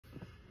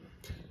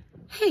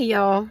Hey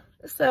y'all.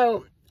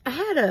 So I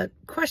had a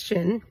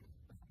question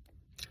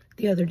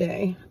the other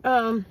day.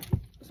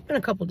 It's been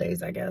a couple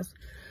days, I guess,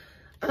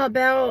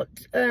 about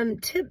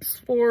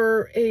tips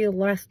for a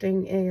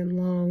lasting and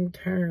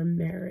long-term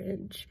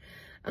marriage.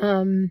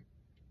 Things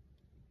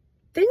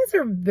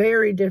are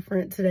very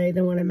different today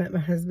than when I met my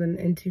husband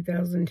in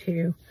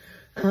 2002.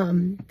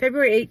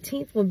 February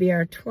 18th will be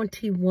our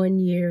 21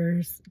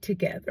 years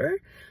together.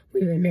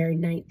 We've been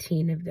married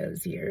 19 of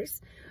those years.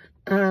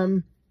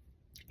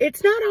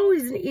 It's not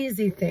always an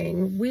easy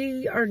thing.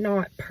 We are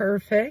not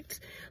perfect,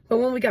 but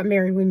when we got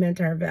married, we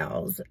meant our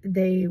vows.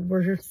 They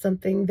were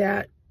something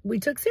that we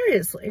took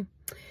seriously.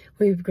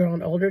 We've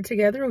grown older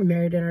together. We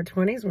married in our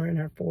 20s. We're in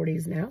our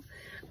 40s now.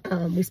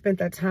 We spent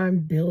that time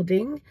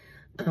building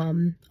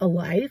a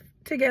life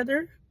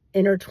together,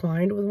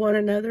 intertwined with one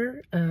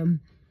another.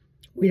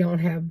 We don't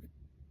have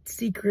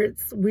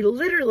secrets. We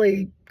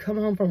literally come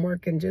home from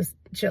work and just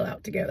chill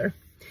out together.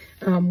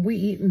 We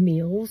eat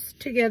meals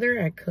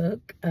together. I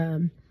cook.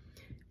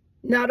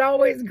 Not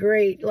always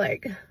great,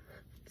 like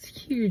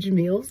huge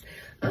meals.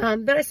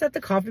 But I set the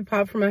coffee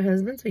pot for my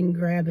husband so he can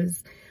grab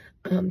his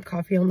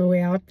coffee on the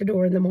way out the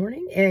door in the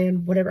morning.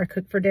 And whatever I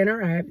cook for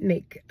dinner, I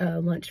make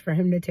lunch for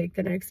him to take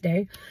the next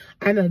day.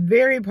 I'm a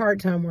very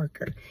part-time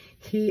worker.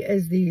 He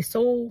is the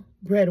sole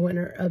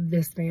breadwinner of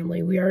this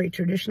family. We are a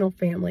traditional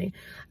family.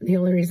 The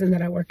only reason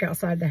that I work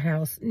outside the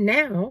house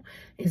now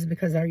is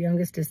because our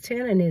youngest is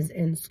 10 and is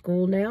in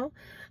school now.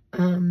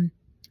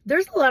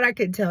 There's a lot I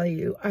could tell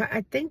you.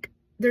 I think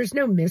there's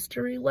no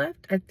mystery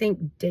left. I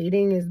think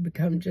dating has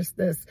become just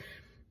this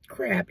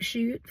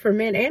crapshoot for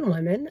men and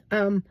women.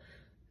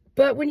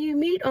 But when you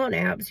meet on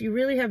apps, you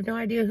really have no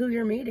idea who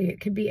you're meeting.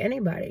 It could be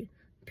anybody.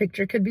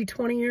 Picture could be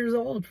 20 years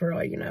old for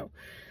all you know.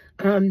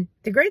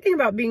 The great thing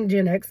about being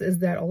Gen X is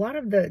that a lot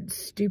of the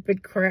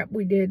stupid crap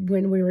we did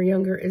when we were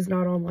younger is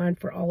not online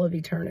for all of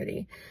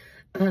eternity.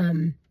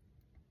 I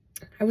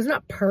was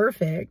not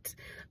perfect,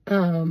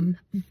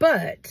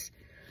 but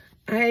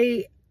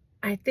I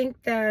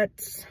think that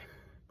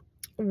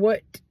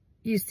what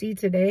you see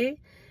today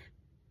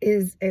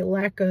is a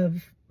lack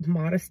of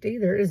modesty.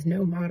 There is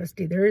no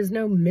modesty. There is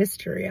no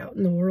mystery out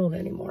in the world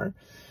anymore.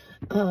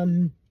 I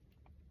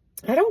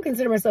don't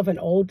consider myself an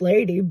old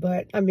lady,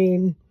 but I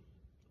mean,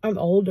 I'm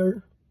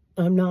older.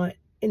 I'm not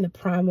in the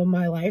prime of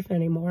my life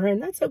anymore,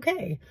 and that's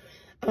okay.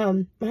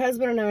 My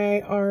husband and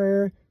I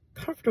are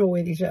comfortable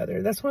with each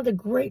other. That's one of the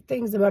great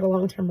things about a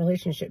long-term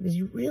relationship is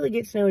you really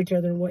get to know each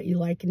other and what you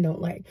like and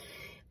don't like.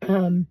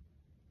 And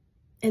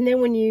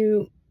then when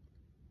you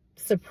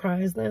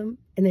surprise them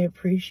and they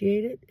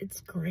appreciate it, it's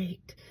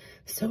great.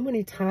 So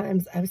many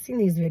times I've seen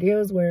these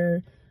videos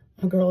where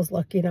a girl is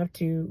lucky enough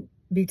to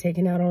be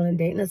taken out on a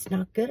date and it's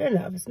not good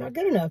enough. It's not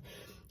good enough.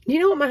 You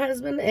know what my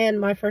husband and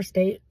my first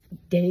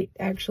date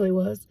actually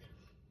was?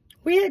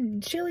 We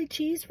had chili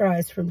cheese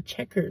fries from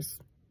Checkers.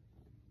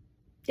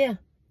 Yeah.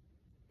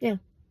 It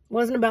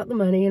wasn't about the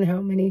money and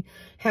how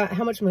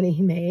much money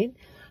he made.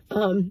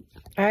 I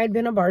had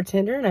been a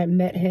bartender and I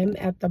met him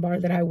at the bar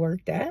that I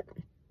worked at.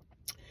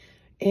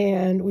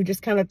 And we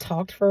just kind of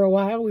talked for a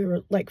while. We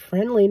were like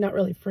friendly, not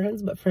really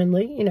friends, but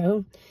friendly, you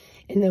know.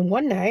 And then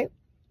one night,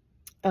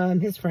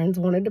 his friends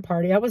wanted to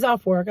party. I was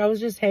off work. I was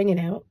just hanging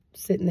out,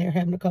 sitting there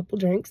having a couple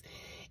drinks.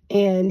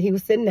 And he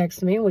was sitting next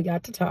to me and we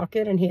got to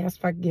talking and he asked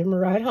if I could give him a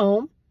ride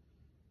home.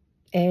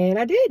 And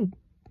I did.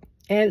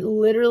 And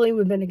literally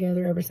we've been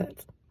together ever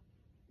since.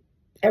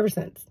 Ever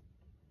since.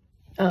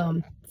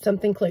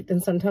 Something clicked.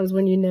 And sometimes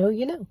when you know,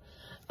 you know.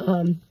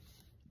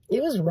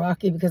 It was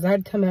rocky because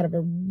I'd come out of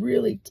a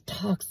really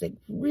toxic,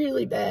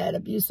 really bad,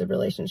 abusive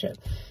relationship.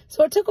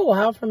 So it took a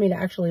while for me to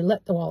actually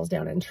let the walls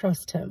down and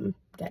trust him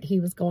that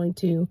he was going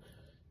to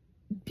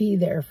be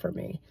there for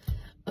me.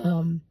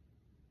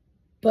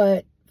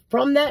 But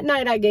from that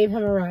night I gave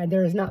him a ride,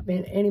 there has not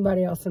been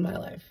anybody else in my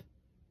life.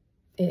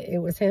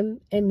 It was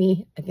him and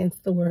me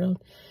against the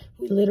world.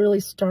 We literally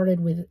started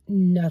with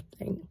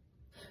nothing.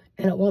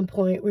 And at one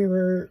point we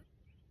were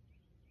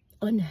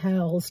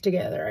unhoused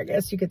together, I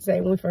guess you could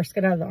say, when we first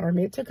got out of the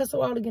Army. It took us a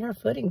while to get our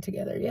footing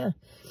together, yeah.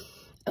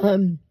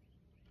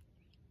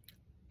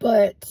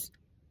 But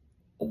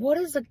what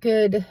is a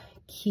good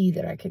key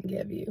that I can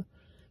give you?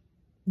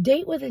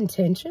 Date with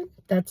intention.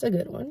 That's a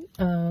good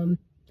one.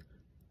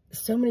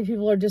 So many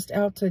people are just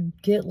out to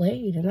get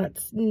laid, and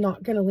that's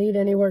not going to lead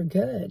anywhere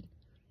good.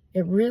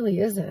 It really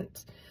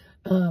isn't.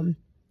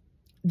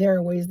 There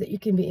are ways that you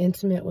can be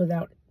intimate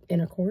without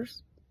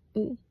intercourse.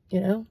 You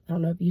know, I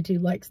don't know if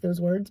YouTube likes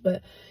those words,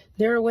 but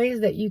there are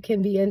ways that you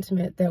can be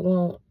intimate that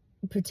won't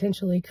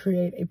potentially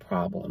create a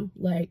problem,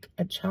 like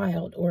a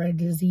child or a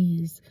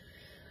disease.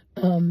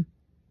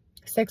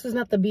 Sex is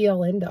not the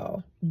be-all,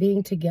 end-all.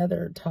 Being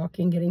together,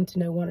 talking, getting to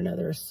know one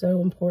another is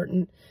so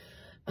important.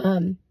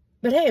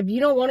 But hey, if you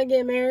don't want to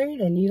get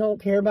married and you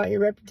don't care about your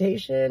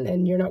reputation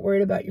and you're not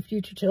worried about your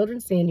future children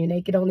seeing you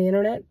naked on the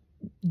internet,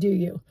 do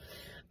you?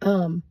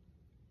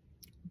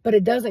 But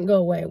it doesn't go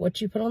away.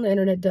 What you put on the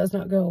internet does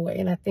not go away.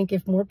 And I think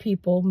if more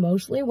people,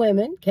 mostly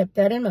women, kept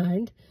that in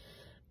mind,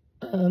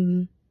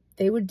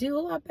 they would do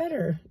a lot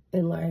better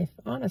in life.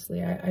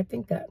 Honestly, I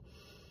think that.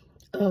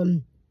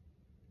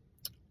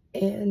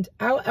 And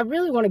I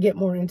really want to get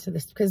more into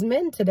this because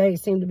men today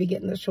seem to be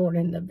getting the short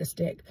end of the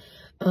stick.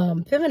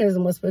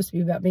 Feminism was supposed to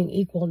be about being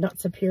equal, not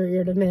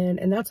superior to men.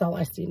 And that's all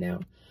I see now.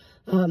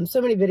 So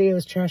many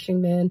videos trashing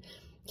men.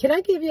 Can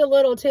I give you a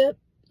little tip?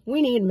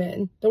 We need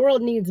men. The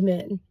world needs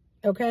men.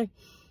 Okay.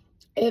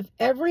 If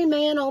every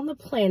man on the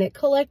planet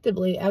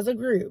collectively as a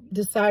group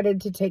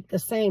decided to take the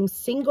same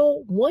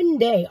single one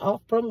day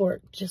off from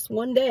work, just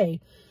one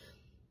day,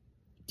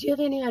 do you have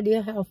any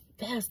idea how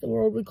fast the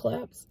world would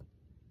collapse?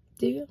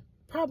 Do you?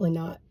 Probably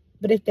not.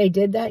 But if they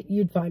did that,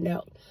 you'd find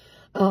out.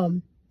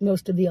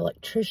 Most of the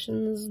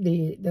electricians,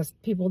 the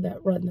people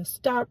that run the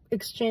stock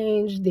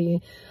exchange,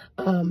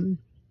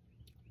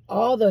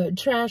 all the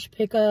trash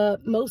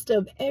pickup, most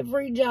of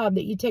every job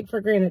that you take for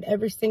granted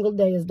every single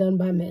day is done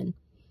by men.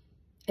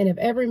 And if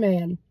every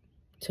man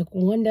took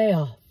one day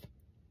off,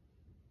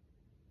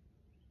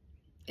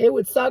 it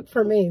would suck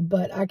for me,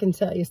 but I can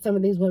tell you some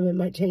of these women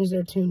might change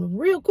their tune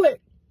real quick.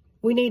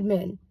 We need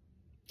men.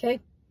 Okay?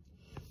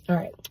 All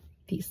right.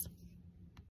 Peace.